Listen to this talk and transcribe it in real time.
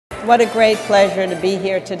What a great pleasure to be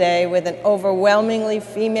here today with an overwhelmingly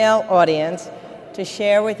female audience to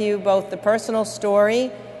share with you both the personal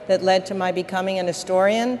story that led to my becoming an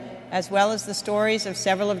historian, as well as the stories of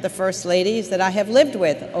several of the first ladies that I have lived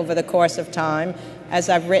with over the course of time as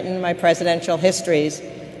I've written my presidential histories.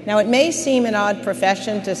 Now, it may seem an odd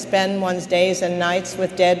profession to spend one's days and nights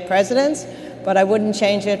with dead presidents, but I wouldn't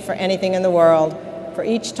change it for anything in the world. For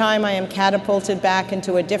each time I am catapulted back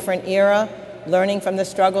into a different era, learning from the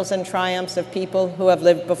struggles and triumphs of people who have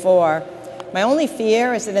lived before. My only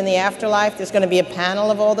fear is that in the afterlife there's going to be a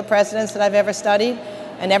panel of all the presidents that I've ever studied,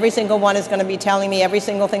 and every single one is going to be telling me every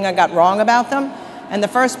single thing I got wrong about them, and the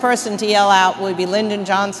first person to yell out will be Lyndon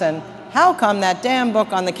Johnson. How come that damn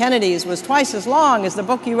book on the Kennedys was twice as long as the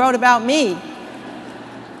book you wrote about me?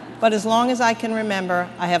 But as long as I can remember,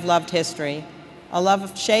 I have loved history. A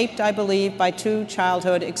love shaped, I believe, by two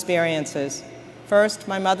childhood experiences. First,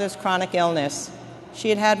 my mother's chronic illness. She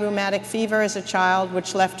had had rheumatic fever as a child,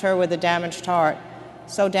 which left her with a damaged heart.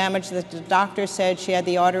 So damaged that the doctor said she had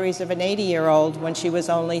the arteries of an 80-year-old when she was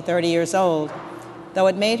only 30 years old. Though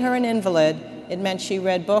it made her an invalid, it meant she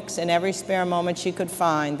read books in every spare moment she could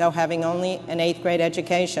find, though having only an 8th grade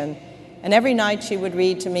education. And every night she would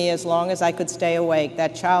read to me as long as I could stay awake,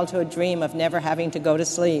 that childhood dream of never having to go to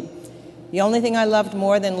sleep. The only thing I loved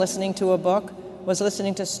more than listening to a book was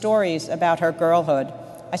listening to stories about her girlhood.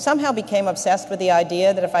 I somehow became obsessed with the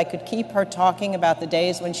idea that if I could keep her talking about the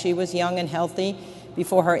days when she was young and healthy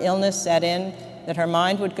before her illness set in, that her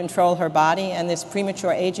mind would control her body and this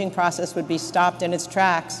premature aging process would be stopped in its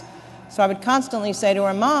tracks. So I would constantly say to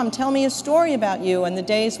her, "Mom, tell me a story about you and the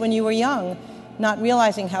days when you were young," not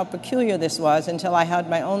realizing how peculiar this was until I had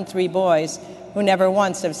my own 3 boys who never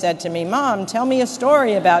once have said to me, "Mom, tell me a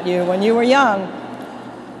story about you when you were young."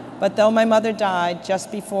 But though my mother died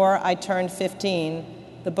just before I turned 15,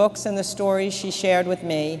 the books and the stories she shared with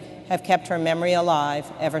me have kept her memory alive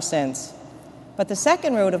ever since. But the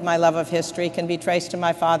second root of my love of history can be traced to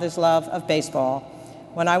my father's love of baseball.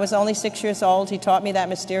 When I was only 6 years old, he taught me that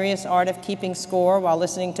mysterious art of keeping score while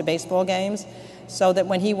listening to baseball games, so that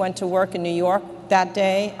when he went to work in New York that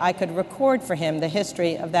day, I could record for him the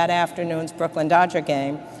history of that afternoon's Brooklyn Dodger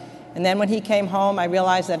game. And then when he came home, I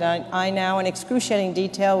realized that I now, in excruciating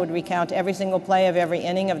detail, would recount every single play of every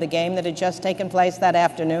inning of the game that had just taken place that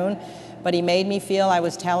afternoon. But he made me feel I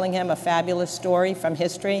was telling him a fabulous story from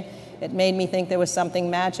history. It made me think there was something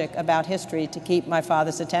magic about history to keep my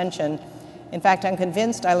father's attention. In fact, I'm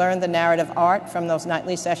convinced I learned the narrative art from those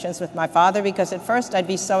nightly sessions with my father, because at first I'd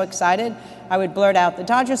be so excited, I would blurt out, "The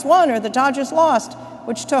Dodgers won," or "The Dodgers lost,"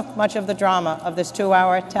 which took much of the drama of this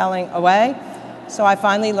 2-hour telling away. So I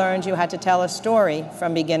finally learned you had to tell a story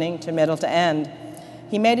from beginning to middle to end.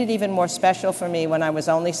 He made it even more special for me when I was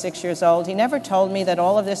only 6 years old. He never told me that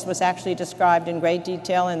all of this was actually described in great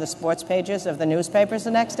detail in the sports pages of the newspapers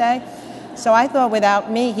the next day. So I thought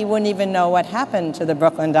without me, he wouldn't even know what happened to the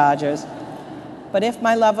Brooklyn Dodgers. But if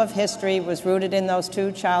my love of history was rooted in those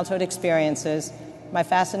 2 childhood experiences, my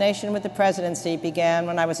fascination with the presidency began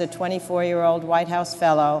when I was a 24-year-old White House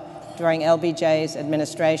fellow during LBJ's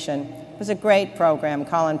administration. It was a great program.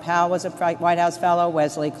 Colin Powell was a White House fellow,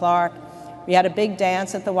 Wesley Clark. We had a big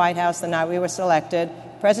dance at the White House the night we were selected.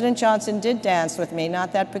 President Johnson did dance with me,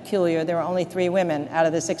 not that peculiar. There were only 3 women out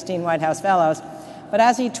of the 16 White House fellows. But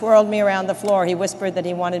as he twirled me around the floor, he whispered that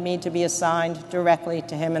he wanted me to be assigned directly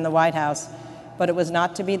to him in the White House. But it was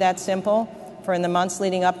not to be that simple, for in the months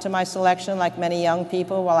leading up to my selection, like many young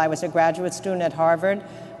people, while I was a graduate student at Harvard,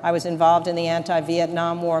 I was involved in the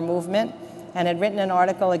anti-Vietnam War movement and had written an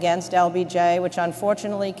article against LBJ, which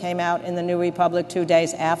unfortunately came out in the New Republic 2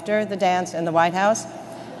 days after the dance in the White House.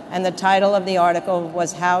 And the title of the article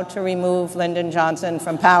was "How to Remove Lyndon Johnson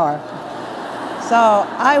from Power." So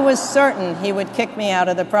I was certain he would kick me out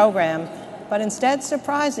of the program. But instead,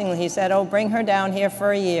 surprisingly, he said, "Oh, bring her down here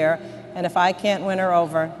for a year, and if I can't win her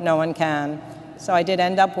over, no one can." So I did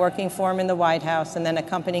end up working for him in the White House and then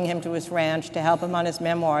accompanying him to his ranch to help him on his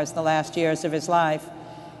memoirs the last years of his life.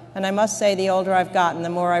 And I must say, the older I've gotten, the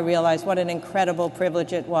more I realize what an incredible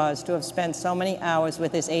privilege it was to have spent so many hours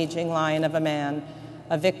with this aging lion of a man,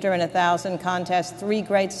 a victor in 1,000 contests, 3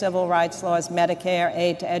 great civil rights laws, Medicare,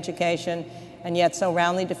 aid to education, and yet so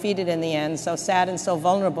roundly defeated in the end, so sad and so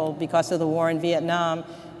vulnerable because of the war in Vietnam,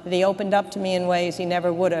 that he opened up to me in ways he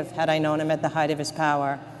never would have had I known him at the height of his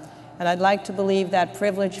power. And I'd like to believe that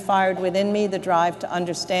privilege fired within me the drive to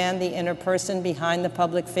understand the inner person behind the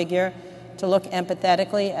public figure, to look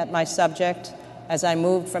empathetically at my subject as I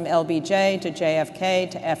moved from LBJ to JFK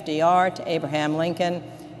to FDR to Abraham Lincoln,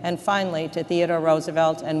 and finally to Theodore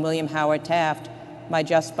Roosevelt and William Howard Taft, my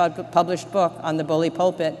just published book on the bully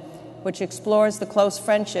pulpit, which explores the close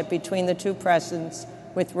friendship between the two presidents,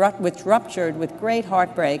 which ruptured with great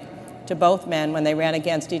heartbreak to both men when they ran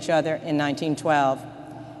against each other in 1912.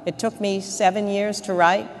 It took me 7 years to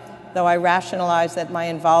write, though I rationalized that my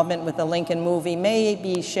involvement with the Lincoln movie may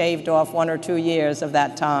be shaved off 1 or 2 years of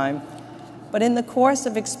that time. But in the course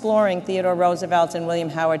of exploring Theodore Roosevelt and William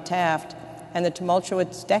Howard Taft and the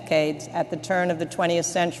tumultuous decades at the turn of the 20th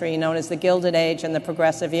century known as the Gilded Age and the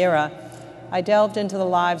Progressive Era, I delved into the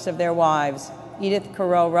lives of their wives, Edith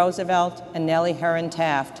Carow Roosevelt and Nellie Herron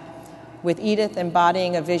Taft, with Edith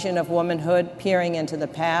embodying a vision of womanhood peering into the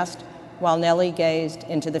past, while Nellie gazed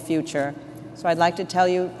into the future. So I'd like to tell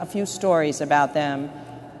you a few stories about them.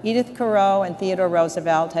 Edith Carow and Theodore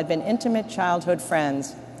Roosevelt had been intimate childhood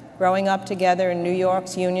friends, growing up together in New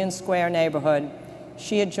York's Union Square neighborhood.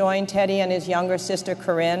 She had joined Teddy and his younger sister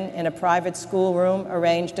Corinne in a private schoolroom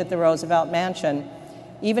arranged at the Roosevelt Mansion.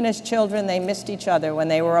 Even as children, they missed each other when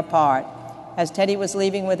they were apart. As Teddy was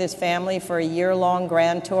leaving with his family for a year-long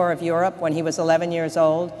grand tour of Europe when he was 11 years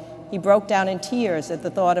old, he broke down in tears at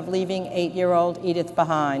the thought of leaving 8-year-old Edith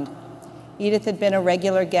behind. Edith had been a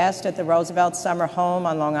regular guest at the Roosevelt summer home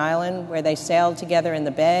on Long Island, where they sailed together in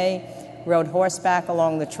the bay, rode horseback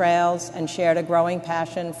along the trails, and shared a growing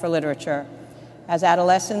passion for literature. As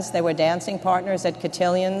adolescents, they were dancing partners at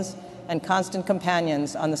cotillions and constant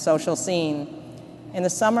companions on the social scene. In the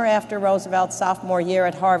summer after Roosevelt's sophomore year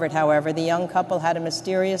at Harvard, however, the young couple had a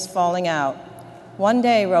mysterious falling out. One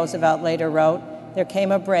day, Roosevelt later wrote, there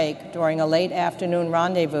came a break during a late afternoon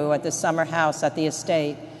rendezvous at the summer house at the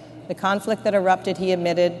estate. The conflict that erupted, he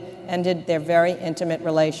admitted, ended their very intimate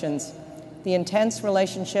relations. The intense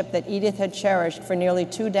relationship that Edith had cherished for nearly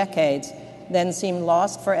 2 decades then seemed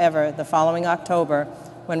lost forever the following October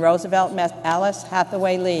when Roosevelt met Alice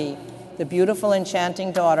Hathaway Lee, the beautiful,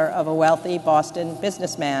 enchanting daughter of a wealthy Boston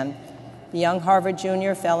businessman. The young Harvard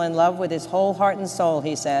junior fell in love with his whole heart and soul,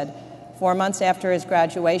 he said. 4 months after his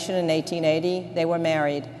graduation in 1880, they were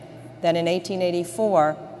married. Then in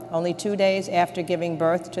 1884, only 2 days after giving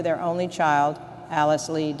birth to their only child, Alice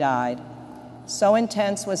Lee died. So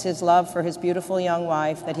intense was his love for his beautiful young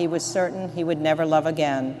wife that he was certain he would never love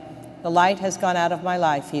again. The light has gone out of my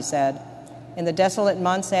life, he said. In the desolate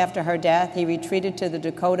months after her death, he retreated to the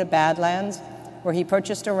Dakota Badlands, where he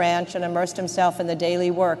purchased a ranch and immersed himself in the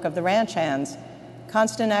daily work of the ranch hands.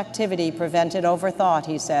 Constant activity prevented overthought,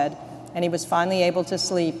 he said, and he was finally able to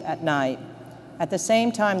sleep at night. At the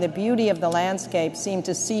same time, the beauty of the landscape seemed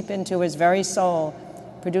to seep into his very soul,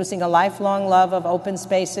 producing a lifelong love of open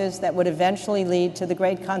spaces that would eventually lead to the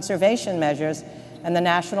great conservation measures and the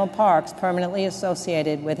national parks permanently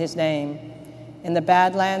associated with his name. In the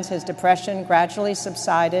Badlands, his depression gradually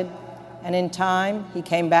subsided, and in time, he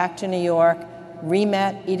came back to New York,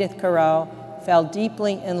 re-met Edith Carow, fell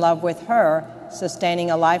deeply in love with her, sustaining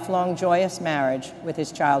a lifelong joyous marriage with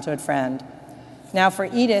his childhood friend. Now for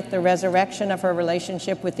Edith, the resurrection of her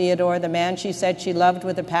relationship with Theodore, the man she said she loved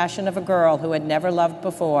with the passion of a girl who had never loved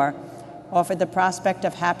before, offered the prospect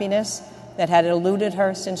of happiness that had eluded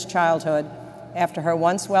her since childhood, after her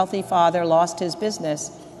once wealthy father lost his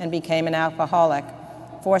business and became an alcoholic,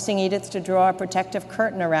 forcing Edith to draw a protective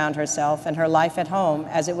curtain around herself and her life at home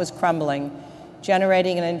as it was crumbling,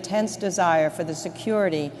 generating an intense desire for the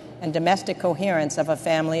security and domestic coherence of a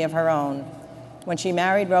family of her own. When she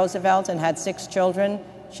married Roosevelt and had 6 children,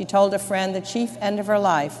 she told a friend the chief end of her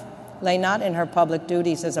life lay not in her public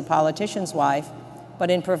duties as a politician's wife, but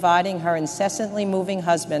in providing her incessantly moving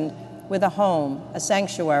husband with a home, a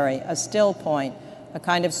sanctuary, a still point, a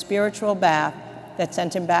kind of spiritual bath that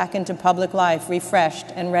sent him back into public life refreshed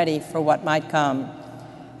and ready for what might come.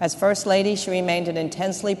 As First Lady, she remained an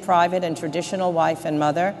intensely private and traditional wife and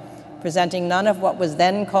mother, presenting none of what was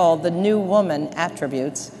then called the new woman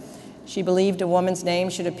attributes. She believed a woman's name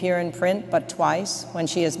should appear in print but twice, when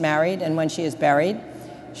she is married and when she is buried.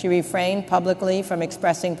 She refrained publicly from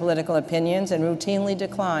expressing political opinions and routinely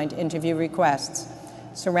declined interview requests.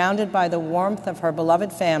 Surrounded by the warmth of her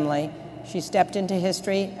beloved family, she stepped into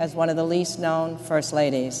history as one of the least known First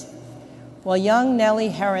Ladies. Well, young Nellie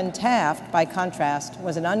Herron Taft, by contrast,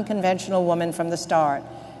 was an unconventional woman from the start.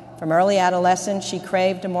 From early adolescence, she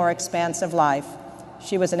craved a more expansive life.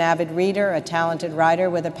 She was an avid reader, a talented writer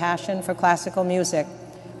with a passion for classical music.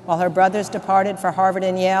 While her brothers departed for Harvard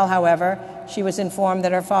and Yale, however, she was informed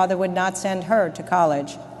that her father would not send her to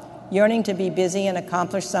college. Yearning to be busy and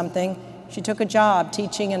accomplish something, she took a job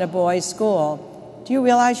teaching in a boys' school. "Do you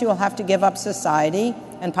realize you will have to give up society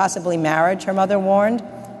and possibly marriage?" her mother warned.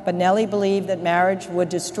 But Nellie believed that marriage would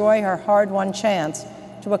destroy her hard-won chance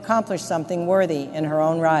to accomplish something worthy in her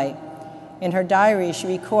own right. In her diary, she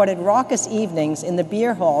recorded raucous evenings in the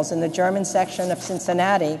beer halls in the German section of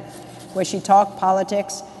Cincinnati, where she talked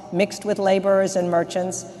politics, mixed with laborers and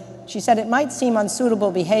merchants. She said it might seem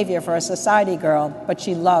unsuitable behavior for a society girl, but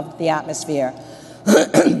she loved the atmosphere.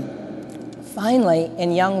 Finally,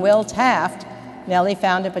 in young Will Taft, Nellie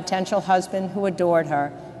found a potential husband who adored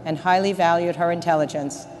her and highly valued her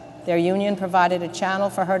intelligence. Their union provided a channel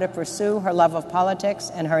for her to pursue her love of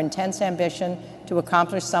politics and her intense ambition to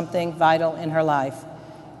accomplish something vital in her life.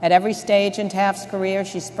 At every stage in Taft's career,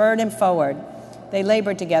 she spurred him forward. They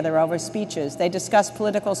labored together over speeches. They discussed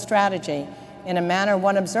political strategy in a manner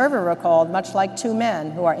one observer recalled much like two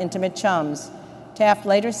men who are intimate chums. Taft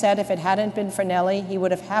later said if it hadn't been for Nellie, he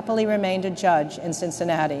would have happily remained a judge in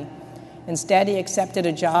Cincinnati. Instead, he accepted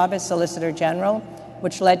a job as Solicitor General,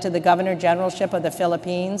 which led to the Governor Generalship of the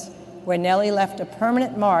Philippines, where Nellie left a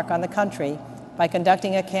permanent mark on the country by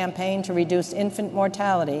conducting a campaign to reduce infant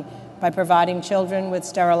mortality by providing children with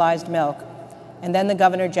sterilized milk. And then the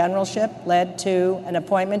Governor Generalship led to an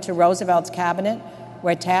appointment to Roosevelt's cabinet,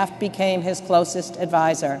 where Taft became his closest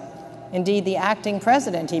advisor. Indeed, the acting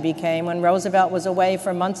president he became when Roosevelt was away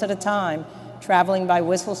for months at a time, traveling by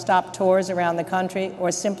whistle-stop tours around the country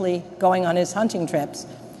or simply going on his hunting trips.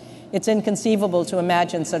 It's inconceivable to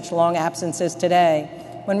imagine such long absences today.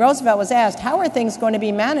 When Roosevelt was asked, "How are things going to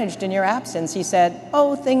be managed in your absence?" he said,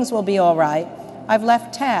 "Oh, things will be all right. I've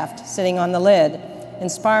left Taft sitting on the lid,"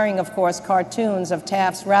 inspiring, of course, cartoons of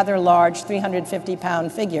Taft's rather large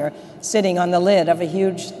 350-pound figure sitting on the lid of a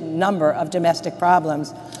huge number of domestic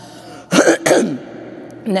problems.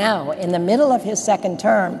 Now, in the middle of his second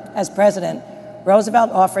term as president,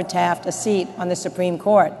 Roosevelt offered Taft a seat on the Supreme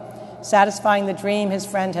Court, satisfying the dream his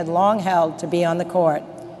friend had long held to be on the court.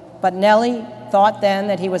 But Nellie thought then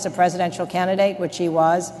that he was a presidential candidate, which he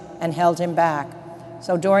was, and held him back.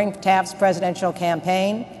 So during Taft's presidential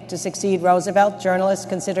campaign to succeed Roosevelt, journalists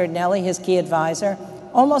considered Nellie his key advisor,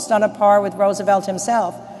 almost on a par with Roosevelt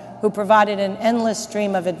himself, who provided an endless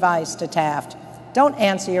stream of advice to Taft. Don't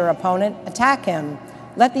answer your opponent, attack him.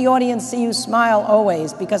 Let the audience see you smile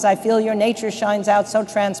always, because I feel your nature shines out so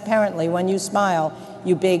transparently when you smile,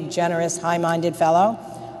 you big, generous, high-minded fellow.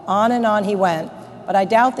 On and on he went, but I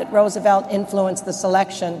doubt that Roosevelt influenced the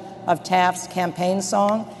selection of Taft's campaign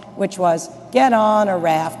song, which was, "Get on a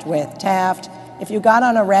raft with Taft." If you got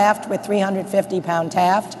on a raft with 350-pound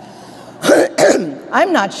Taft,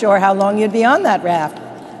 I'm not sure how long you'd be on that raft.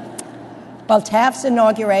 Well, Taft's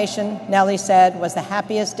inauguration, Nellie said, was the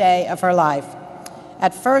happiest day of her life.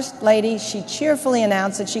 At First Lady, she cheerfully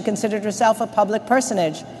announced that she considered herself a public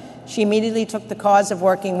personage. She immediately took the cause of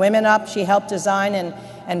working women up. She helped design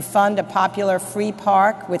and fund a popular free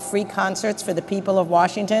park with free concerts for the people of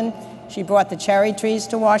Washington. She brought the cherry trees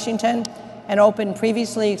to Washington and opened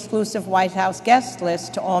previously exclusive White House guest lists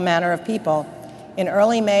to all manner of people. In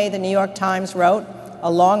early May, the New York Times wrote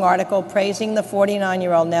a long article praising the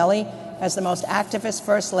 49-year-old Nellie as the most activist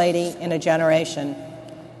First Lady in a generation.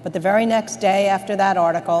 But the very next day after that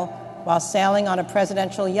article, while sailing on a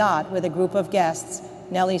presidential yacht with a group of guests,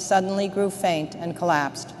 Nellie suddenly grew faint and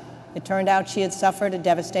collapsed. It turned out she had suffered a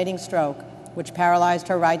devastating stroke, which paralyzed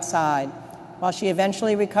her right side. While she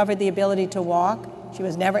eventually recovered the ability to walk, she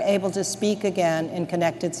was never able to speak again in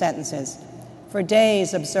connected sentences. For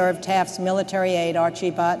days, observed Taft's military aide,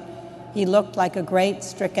 Archie Butt, he looked like a great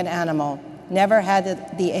stricken animal. Never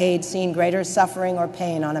had the aide seen greater suffering or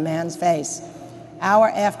pain on a man's face.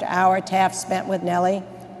 Hour after hour, Taft spent with Nellie,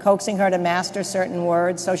 coaxing her to master certain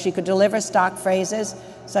words so she could deliver stock phrases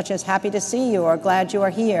such as "happy to see you" or "glad you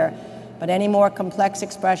are here," but any more complex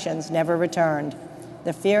expressions never returned.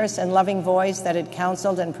 The fierce and loving voice that had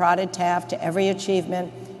counseled and prodded Taft to every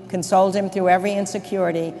achievement, consoled him through every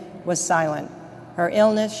insecurity, was silent. Her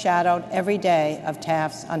illness shadowed every day of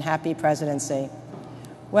Taft's unhappy presidency.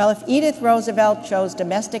 Well, if Edith Roosevelt chose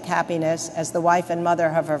domestic happiness as the wife and mother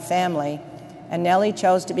of her family, and Nellie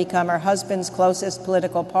chose to become her husband's closest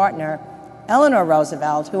political partner, Eleanor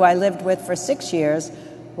Roosevelt, who I lived with for 6 years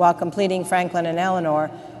while completing Franklin and Eleanor,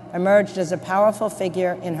 emerged as a powerful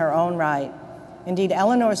figure in her own right. Indeed,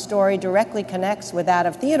 Eleanor's story directly connects with that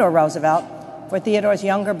of Theodore Roosevelt, for Theodore's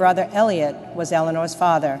younger brother, Elliot, was Eleanor's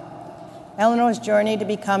father. Eleanor's journey to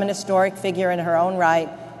become an historic figure in her own right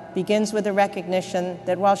begins with the recognition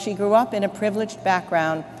that while she grew up in a privileged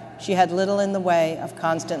background, she had little in the way of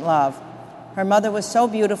constant love. Her mother was so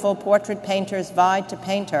beautiful, portrait painters vied to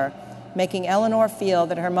paint her, making Eleanor feel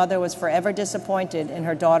that her mother was forever disappointed in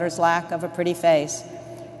her daughter's lack of a pretty face.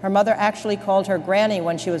 Her mother actually called her Granny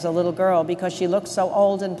when she was a little girl because she looked so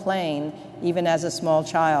old and plain, even as a small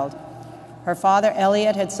child. Her father,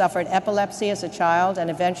 Elliot, had suffered epilepsy as a child and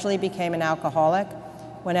eventually became an alcoholic.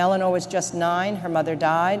 When Eleanor was just 9, her mother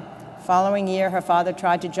died, Following year, her father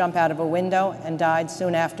tried to jump out of a window and died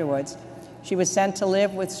soon afterwards. She was sent to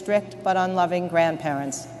live with strict but unloving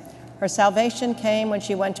grandparents. Her salvation came when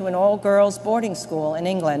she went to an all-girls boarding school in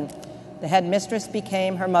England. The headmistress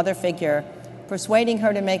became her mother figure, persuading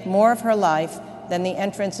her to make more of her life than the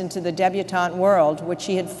entrance into the debutante world, which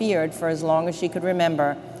she had feared for as long as she could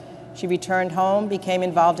remember. She returned home, became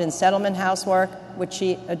involved in settlement housework, which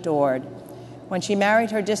she adored. When she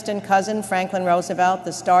married her distant cousin, Franklin Roosevelt,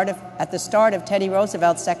 at the start of Teddy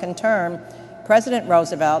Roosevelt's second term,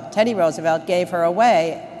 Teddy Roosevelt, gave her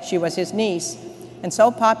away. She was his niece. And so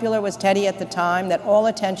popular was Teddy at the time that all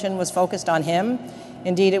attention was focused on him.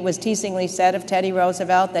 Indeed, it was teasingly said of Teddy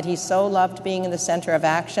Roosevelt that he so loved being in the center of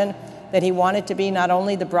action that he wanted to be not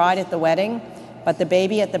only the bride at the wedding, but the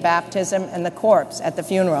baby at the baptism and the corpse at the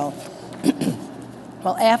funeral.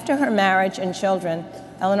 Well, after her marriage and children,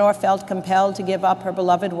 Eleanor felt compelled to give up her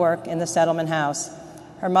beloved work in the settlement house.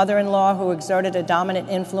 Her mother-in-law, who exerted a dominant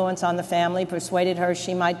influence on the family, persuaded her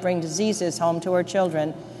she might bring diseases home to her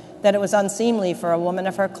children, that it was unseemly for a woman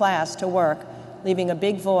of her class to work, leaving a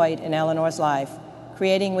big void in Eleanor's life,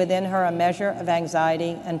 creating within her a measure of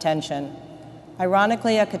anxiety and tension.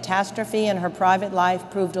 Ironically, a catastrophe in her private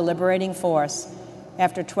life proved a liberating force.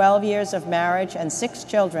 After 12 years of marriage and 6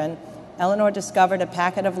 children, Eleanor discovered a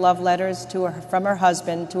packet of love letters from her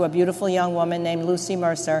husband to a beautiful young woman named Lucy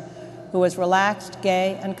Mercer, who was relaxed,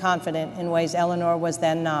 gay, and confident in ways Eleanor was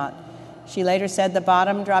then not. She later said the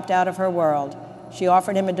bottom dropped out of her world. She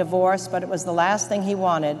offered him a divorce, but it was the last thing he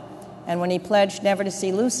wanted, and when he pledged never to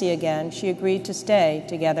see Lucy again, she agreed to stay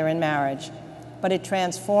together in marriage. But it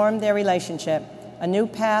transformed their relationship. A new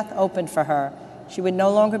path opened for her. She would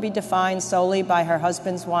no longer be defined solely by her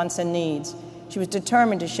husband's wants and needs. She was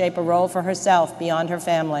determined to shape a role for herself beyond her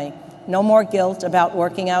family. No more guilt about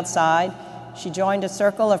working outside. She joined a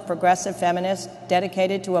circle of progressive feminists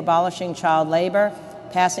dedicated to abolishing child labor,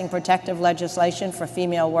 passing protective legislation for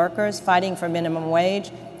female workers, fighting for minimum wage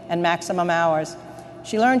and maximum hours.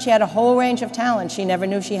 She learned she had a whole range of talents she never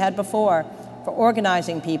knew she had before, for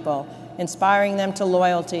organizing people, inspiring them to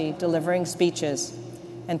loyalty, delivering speeches.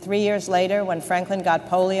 And 3 years later, when Franklin got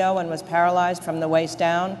polio and was paralyzed from the waist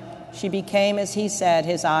down, she became, as he said,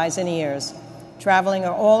 his eyes and ears, traveling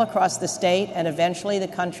all across the state and eventually the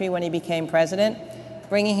country when he became president,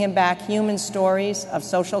 bringing him back human stories of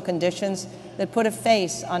social conditions that put a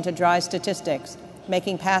face onto dry statistics,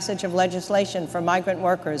 making passage of legislation for migrant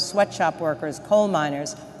workers, sweatshop workers, coal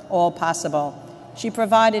miners, all possible. She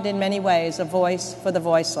provided in many ways a voice for the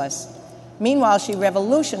voiceless. Meanwhile, she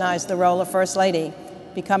revolutionized the role of First Lady,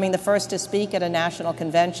 becoming the first to speak at a national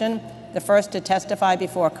convention, the first to testify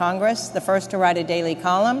before Congress, the first to write a daily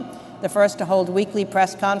column, the first to hold weekly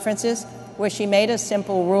press conferences, where she made a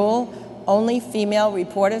simple rule: only female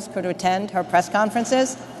reporters could attend her press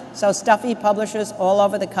conferences. So stuffy publishers all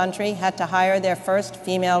over the country had to hire their first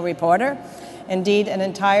female reporter. Indeed, an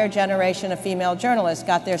entire generation of female journalists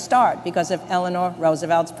got their start because of Eleanor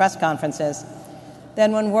Roosevelt's press conferences.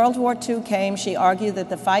 Then when World War II came, she argued that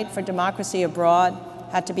the fight for democracy abroad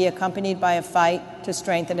had to be accompanied by a fight to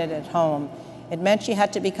strengthen it at home. It meant she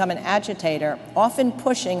had to become an agitator, often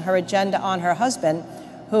pushing her agenda on her husband,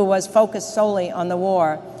 who was focused solely on the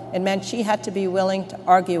war. It meant she had to be willing to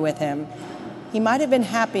argue with him. He might have been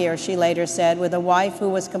happier, she later said, with a wife who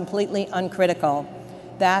was completely uncritical.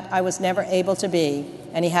 That I was never able to be,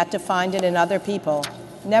 and he had to find it in other people.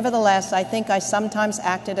 Nevertheless, I think I sometimes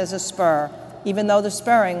acted as a spur, even though the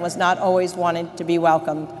spurring was not always wanted to be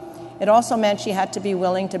welcomed. It also meant she had to be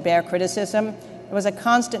willing to bear criticism. It was a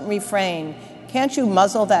constant refrain. "Can't you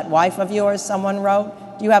muzzle that wife of yours?" someone wrote.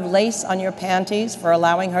 "Do you have lace on your panties for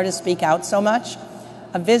allowing her to speak out so much?"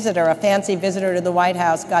 A fancy visitor to the White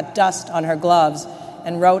House, got dust on her gloves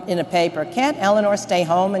and wrote in a paper, "Can't Eleanor stay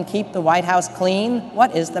home and keep the White House clean?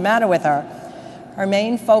 What is the matter with her?" Her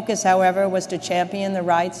main focus, however, was to champion the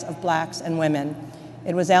rights of blacks and women.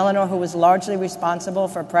 It was Eleanor who was largely responsible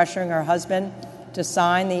for pressuring her husband to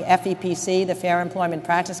sign the FEPC, the Fair Employment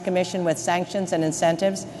Practice Commission, with sanctions and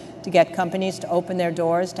incentives to get companies to open their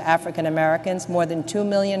doors to African Americans. More than 2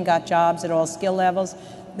 million got jobs at all skill levels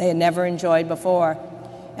they had never enjoyed before.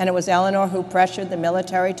 And it was Eleanor who pressured the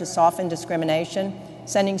military to soften discrimination,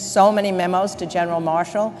 sending so many memos to General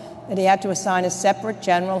Marshall that he had to assign a separate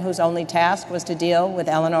general whose only task was to deal with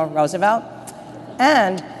Eleanor Roosevelt.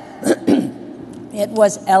 And it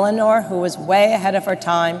was Eleanor who was way ahead of her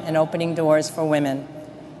time in opening doors for women.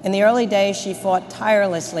 In the early days, she fought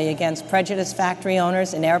tirelessly against prejudiced factory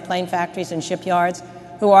owners in airplane factories and shipyards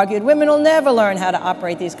who argued women will never learn how to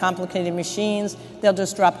operate these complicated machines. They'll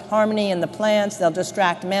disrupt harmony in the plants. They'll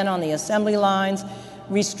distract men on the assembly lines.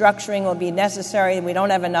 restructuring will be necessary, we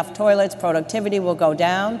don't have enough toilets, productivity will go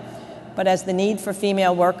down. But as the need for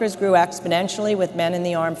female workers grew exponentially with men in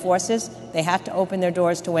the armed forces, they had to open their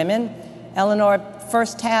doors to women. Eleanor's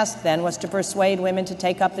first task then was to persuade women to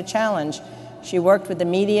take up the challenge. She worked with the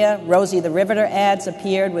media. Rosie the Riveter ads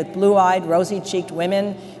appeared with blue-eyed, rosy-cheeked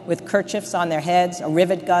women with kerchiefs on their heads, a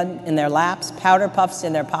rivet gun in their laps, powder puffs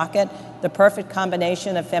in their pocket, the perfect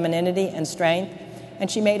combination of femininity and strength.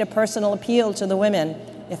 And she made a personal appeal to the women.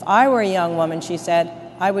 If I were a young woman, she said,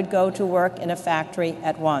 I would go to work in a factory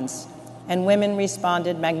at once. And women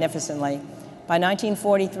responded magnificently. By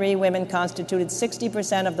 1943, women constituted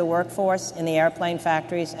 60% of the workforce in the airplane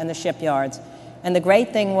factories and the shipyards. And the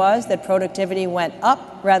great thing was that productivity went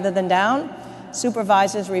up rather than down.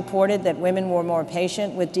 Supervisors reported that women were more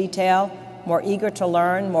patient with detail, more eager to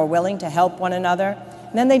learn, more willing to help one another.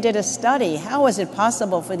 And then they did a study. How was it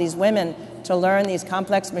possible for these women to learn these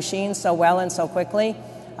complex machines so well and so quickly?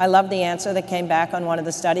 I love the answer that came back on one of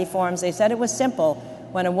the study forms. They said it was simple.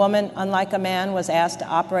 When a woman, unlike a man, was asked to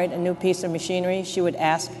operate a new piece of machinery, she would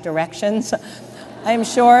ask directions. I'm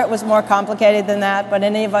sure it was more complicated than that, but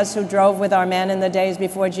any of us who drove with our men in the days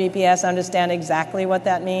before GPS understand exactly what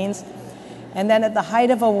that means. And then at the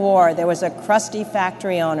height of a war, there was a crusty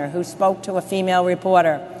factory owner who spoke to a female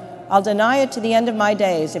reporter. I'll deny it to the end of my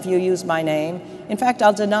days if you use my name. In fact,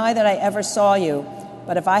 I'll deny that I ever saw you.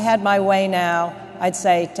 But if I had my way now, I'd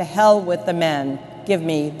say, to hell with the men, give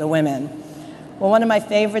me the women. Well, one of my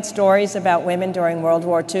favorite stories about women during World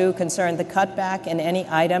War II concerned the cutback in any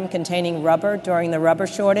item containing rubber during the rubber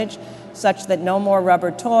shortage, such that no more rubber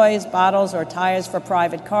toys, bottles, or tires for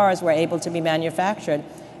private cars were able to be manufactured.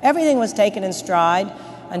 Everything was taken in stride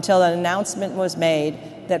until an announcement was made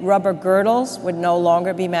that rubber girdles would no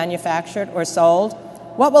longer be manufactured or sold.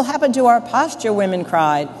 What will happen to our posture, women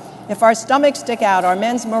cried. If our stomachs stick out, our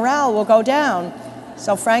men's morale will go down.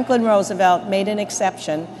 So Franklin Roosevelt made an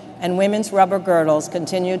exception, and women's rubber girdles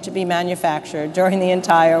continued to be manufactured during the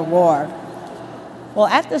entire war. Well,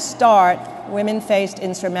 at the start, women faced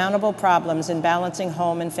insurmountable problems in balancing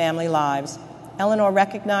home and family lives. Eleanor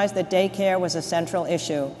recognized that daycare was a central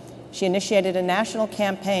issue. She initiated a national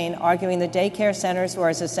campaign arguing that daycare centers were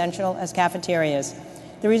as essential as cafeterias.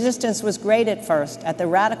 The resistance was great at first at the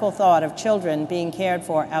radical thought of children being cared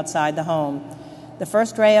for outside the home. The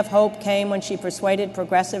first ray of hope came when she persuaded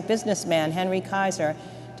progressive businessman Henry Kaiser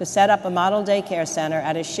to set up a model daycare center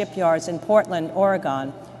at his shipyards in Portland, Oregon,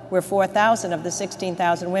 where 4,000 of the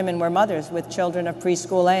 16,000 women were mothers with children of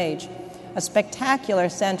preschool age. A spectacular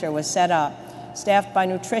center was set up, staffed by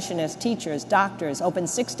nutritionists, teachers, doctors, open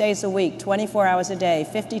 6 days a week, 24 hours a day,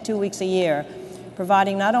 52 weeks a year,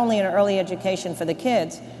 providing not only an early education for the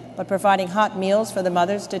kids, but providing hot meals for the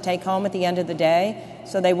mothers to take home at the end of the day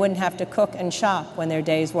so they wouldn't have to cook and shop when their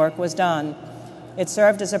day's work was done. It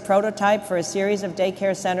served as a prototype for a series of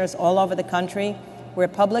daycare centers all over the country where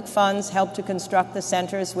public funds helped to construct the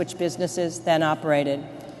centers which businesses then operated.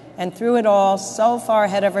 And through it all, so far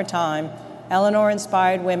ahead of her time, Eleanor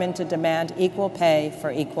inspired women to demand equal pay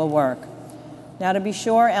for equal work. Now, to be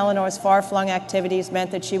sure, Eleanor's far-flung activities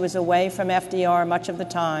meant that she was away from FDR much of the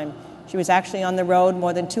time. She was actually on the road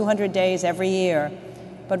more than 200 days every year.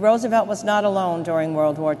 But Roosevelt was not alone during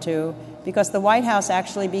World War II, because the White House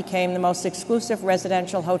actually became the most exclusive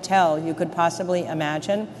residential hotel you could possibly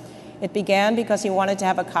imagine. It began because he wanted to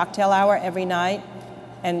have a cocktail hour every night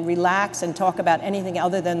and relax and talk about anything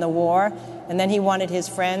other than the war. And then he wanted his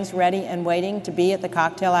friends ready and waiting to be at the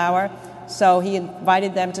cocktail hour. So he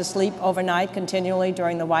invited them to sleep overnight continually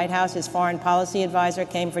during the White House. His foreign policy advisor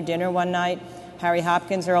came for dinner one night. Harry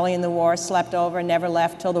Hopkins, early in the war, slept over, never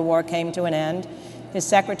left till the war came to an end. His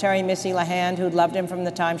secretary, Missy LeHand, who'd loved him from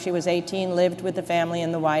the time she was 18, lived with the family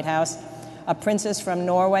in the White House. A princess from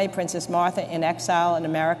Norway, Princess Martha, in exile in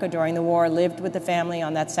America during the war, lived with the family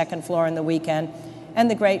on that second floor in the weekend. And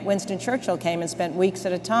the great Winston Churchill came and spent weeks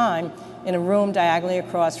at a time in a room diagonally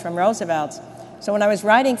across from Roosevelt's. So when I was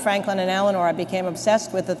writing Franklin and Eleanor, I became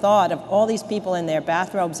obsessed with the thought of all these people in their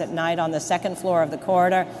bathrobes at night on the second floor of the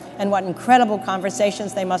corridor and what incredible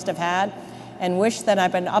conversations they must have had, and wished that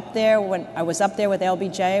I'd been up there when I was up there with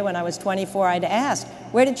LBJ when I was 24. I'd asked,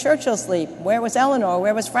 where did Churchill sleep? Where was Eleanor?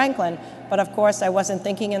 Where was Franklin? But of course, I wasn't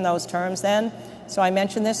thinking in those terms then. So I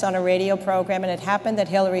mentioned this on a radio program, and it happened that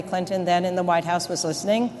Hillary Clinton, then in the White House, was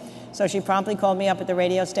listening. So she promptly called me up at the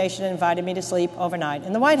radio station and invited me to sleep overnight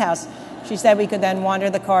in the White House. She said we could then wander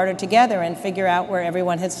the corridor together and figure out where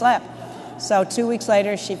everyone had slept. So 2 weeks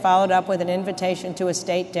later, she followed up with an invitation to a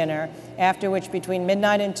state dinner, after which between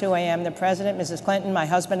midnight and 2 a.m., the president, Mrs. Clinton, my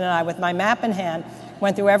husband, and I, with my map in hand,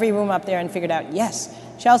 went through every room up there and figured out, yes,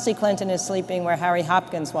 Chelsea Clinton is sleeping where Harry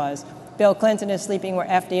Hopkins was. Bill Clinton is sleeping where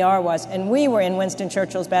FDR was, and we were in Winston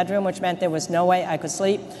Churchill's bedroom, which meant there was no way I could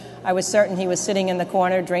sleep. I was certain he was sitting in the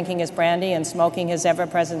corner drinking his brandy and smoking his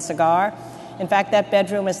ever-present cigar. In fact, that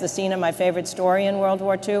bedroom is the scene of my favorite story in World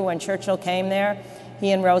War II. When Churchill came there,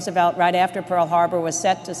 he and Roosevelt, right after Pearl Harbor, was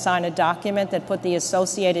set to sign a document that put the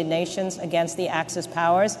Associated Nations against the Axis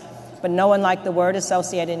powers, but no one liked the word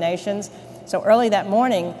Associated Nations. So early that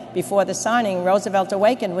morning, before the signing, Roosevelt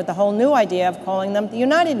awakened with the whole new idea of calling them the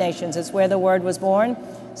United Nations. It's where the word was born.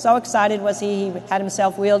 So excited was he had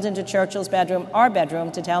himself wheeled into Churchill's bedroom, our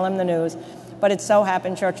bedroom, to tell him the news. But it so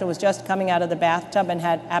happened Churchill was just coming out of the bathtub and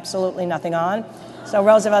had absolutely nothing on. So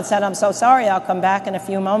Roosevelt said, "I'm so sorry, I'll come back in a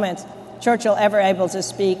few moments." Churchill, ever able to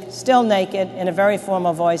speak, still naked, in a very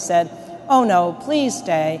formal voice, said, "Oh no, please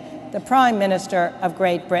stay. The Prime Minister of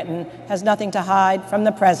Great Britain has nothing to hide from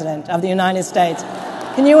the President of the United States."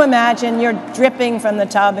 Can you imagine? You're dripping from the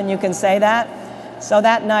tub and you can say that? So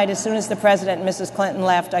that night, as soon as the President and Mrs. Clinton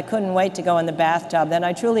left, I couldn't wait to go in the bathtub. Then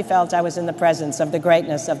I truly felt I was in the presence of the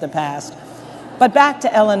greatness of the past. But back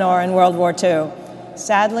to Eleanor in World War II.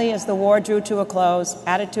 Sadly, as the war drew to a close,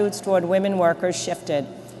 attitudes toward women workers shifted.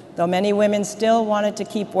 Though many women still wanted to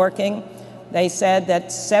keep working, they said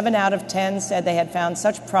that 7 out of 10 said they had found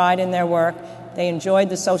such pride in their work. They enjoyed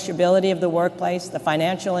the sociability of the workplace, the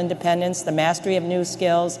financial independence, the mastery of new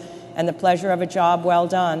skills, and the pleasure of a job well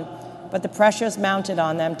done. But the pressures mounted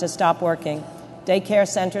on them to stop working. Daycare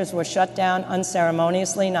centers were shut down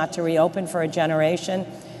unceremoniously, not to reopen for a generation.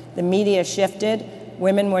 The media shifted.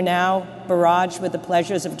 Women were now barraged with the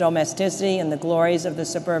pleasures of domesticity and the glories of the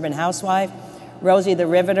suburban housewife. Rosie the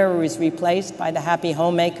Riveter was replaced by the happy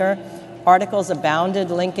homemaker. Articles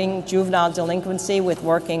abounded linking juvenile delinquency with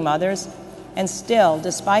working mothers. And still,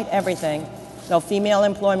 despite everything, though female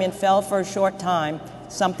employment fell for a short time,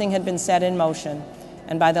 something had been set in motion.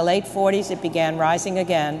 And by the late 40s, it began rising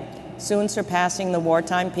again, soon surpassing the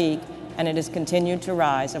wartime peak, and it has continued to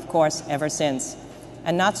rise, of course, ever since.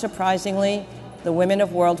 And not surprisingly, the women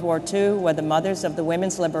of World War II were the mothers of the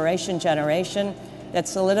women's liberation generation that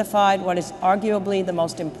solidified what is arguably the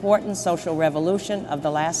most important social revolution of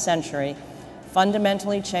the last century,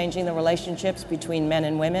 fundamentally changing the relationships between men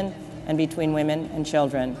and women and between women and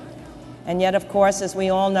children. And yet, of course, as we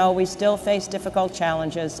all know, we still face difficult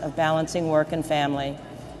challenges of balancing work and family.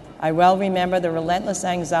 I well remember the relentless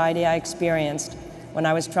anxiety I experienced when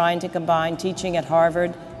I was trying to combine teaching at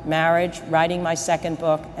Harvard, marriage, writing my second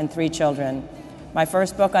book, and 3 children. My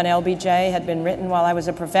first book on LBJ had been written while I was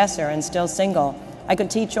a professor and still single. I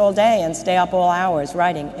could teach all day and stay up all hours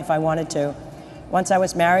writing if I wanted to. Once I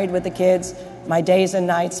was married with the kids, my days and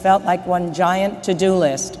nights felt like one giant to-do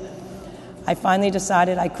list. I finally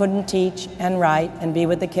decided I couldn't teach and write and be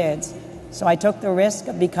with the kids, so I took the risk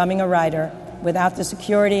of becoming a writer without the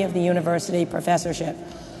security of the university professorship.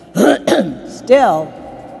 Still,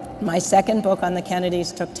 my second book on the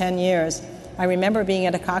Kennedys took 10 years. I remember being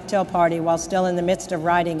at a cocktail party while still in the midst of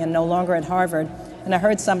writing and no longer at Harvard, and I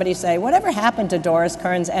heard somebody say, "Whatever happened to Doris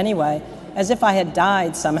Kearns anyway?" as if I had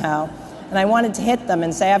died somehow. And I wanted to hit them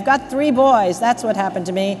and say, "I've got 3 boys, that's what happened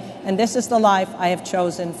to me, and this is the life I have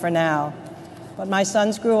chosen for now." But my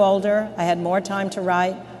sons grew older, I had more time to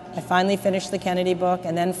write. I finally finished the Kennedy book,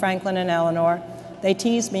 and then Franklin and Eleanor. They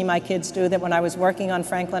teased me, my kids do, that when I was working on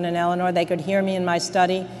Franklin and Eleanor, they could hear me in my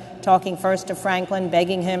study, talking first to Franklin,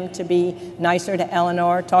 begging him to be nicer to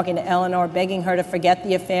Eleanor, talking to Eleanor, begging her to forget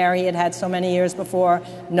the affair he had had so many years before,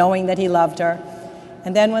 knowing that he loved her.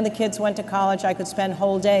 And then when the kids went to college, I could spend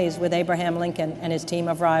whole days with Abraham Lincoln and his team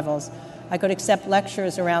of rivals. I could accept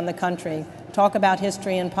lectures around the country, talk about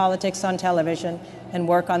history and politics on television, and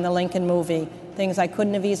work on the Lincoln movie, things I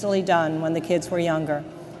couldn't have easily done when the kids were younger.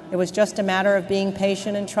 It was just a matter of being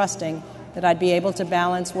patient and trusting that I'd be able to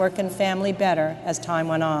balance work and family better as time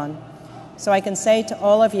went on. So I can say to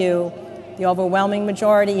all of you, the overwhelming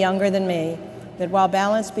majority younger than me, that while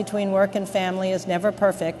balance between work and family is never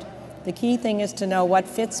perfect, the key thing is to know what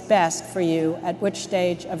fits best for you at which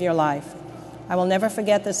stage of your life. I will never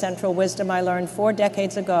forget the central wisdom I learned 4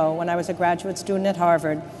 decades ago when I was a graduate student at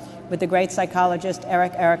Harvard with the great psychologist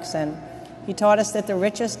Erik Erikson. He taught us that the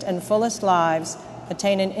richest and fullest lives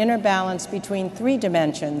attain an inner balance between 3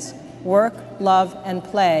 dimensions: work, love, and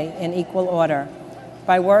play in equal order.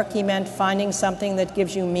 By work, he meant finding something that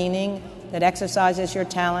gives you meaning, that exercises your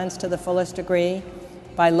talents to the fullest degree.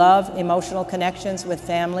 By love, emotional connections with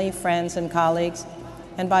family, friends, and colleagues.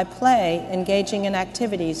 And by play, engaging in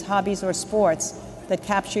activities, hobbies, or sports that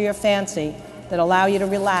capture your fancy, that allow you to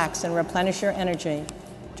relax and replenish your energy.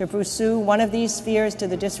 To pursue one of these spheres to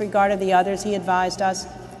the disregard of the others, he advised us,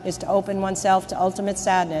 is to open oneself to ultimate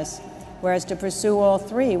sadness, whereas to pursue all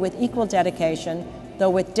 3 with equal dedication though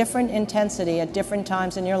with different intensity at different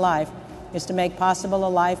times in your life, is to make possible a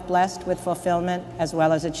life blessed with fulfillment as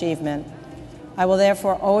well as achievement. I will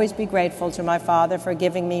therefore always be grateful to my father for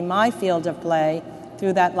giving me my field of play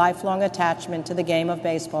through that lifelong attachment to the game of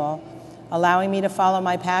baseball, allowing me to follow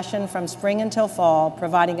my passion from spring until fall,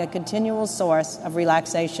 providing a continual source of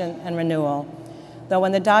relaxation and renewal. Though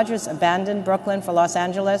when the Dodgers abandoned Brooklyn for Los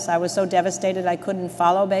Angeles, I was so devastated I couldn't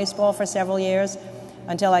follow baseball for several years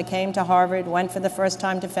until I came to Harvard, went for the first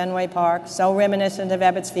time to Fenway Park, so reminiscent of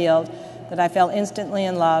Ebbets Field that I fell instantly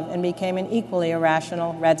in love and became an equally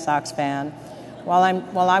irrational Red Sox fan. While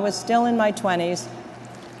I was still in my 20s,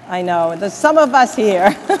 I know, there's some of us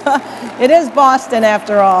here. It is Boston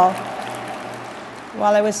after all.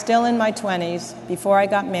 While I was still in my 20s, before I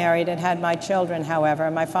got married and had my children, however,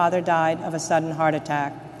 my father died of a sudden heart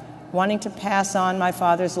attack. Wanting to pass on my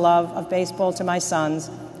father's love of baseball to my sons,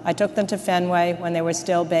 I took them to Fenway when they were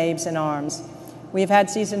still babes in arms. We've had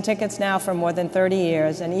season tickets now for more than 30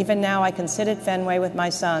 years, and even now I can sit at Fenway with my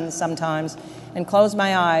sons sometimes and close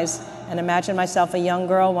my eyes and imagine myself a young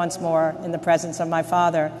girl once more in the presence of my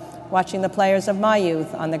father, watching the players of my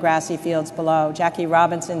youth on the grassy fields below, Jackie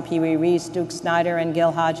Robinson, Pee Wee Reese, Duke Snider, and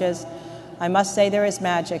Gil Hodges. I must say there is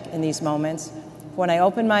magic in these moments. When I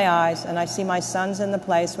open my eyes and I see my sons in the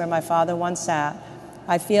place where my father once sat,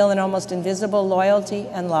 I feel an almost invisible loyalty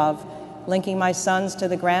and love, linking my sons to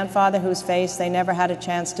the grandfather whose face they never had a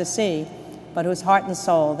chance to see, but whose heart and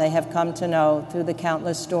soul they have come to know through the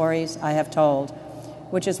countless stories I have told.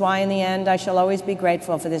 Which is why in the end I shall always be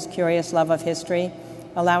grateful for this curious love of history,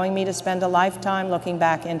 allowing me to spend a lifetime looking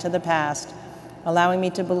back into the past, allowing me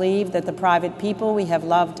to believe that the private people we have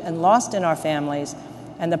loved and lost in our families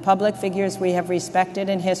and the public figures we have respected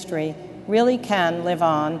in history really can live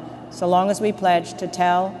on, so long as we pledge to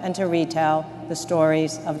tell and to retell the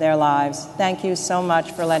stories of their lives. Thank you so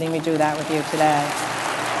much for letting me do that with you today.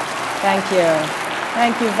 Thank you.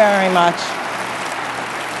 Thank you very much.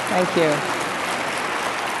 Thank you.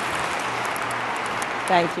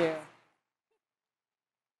 Thank you.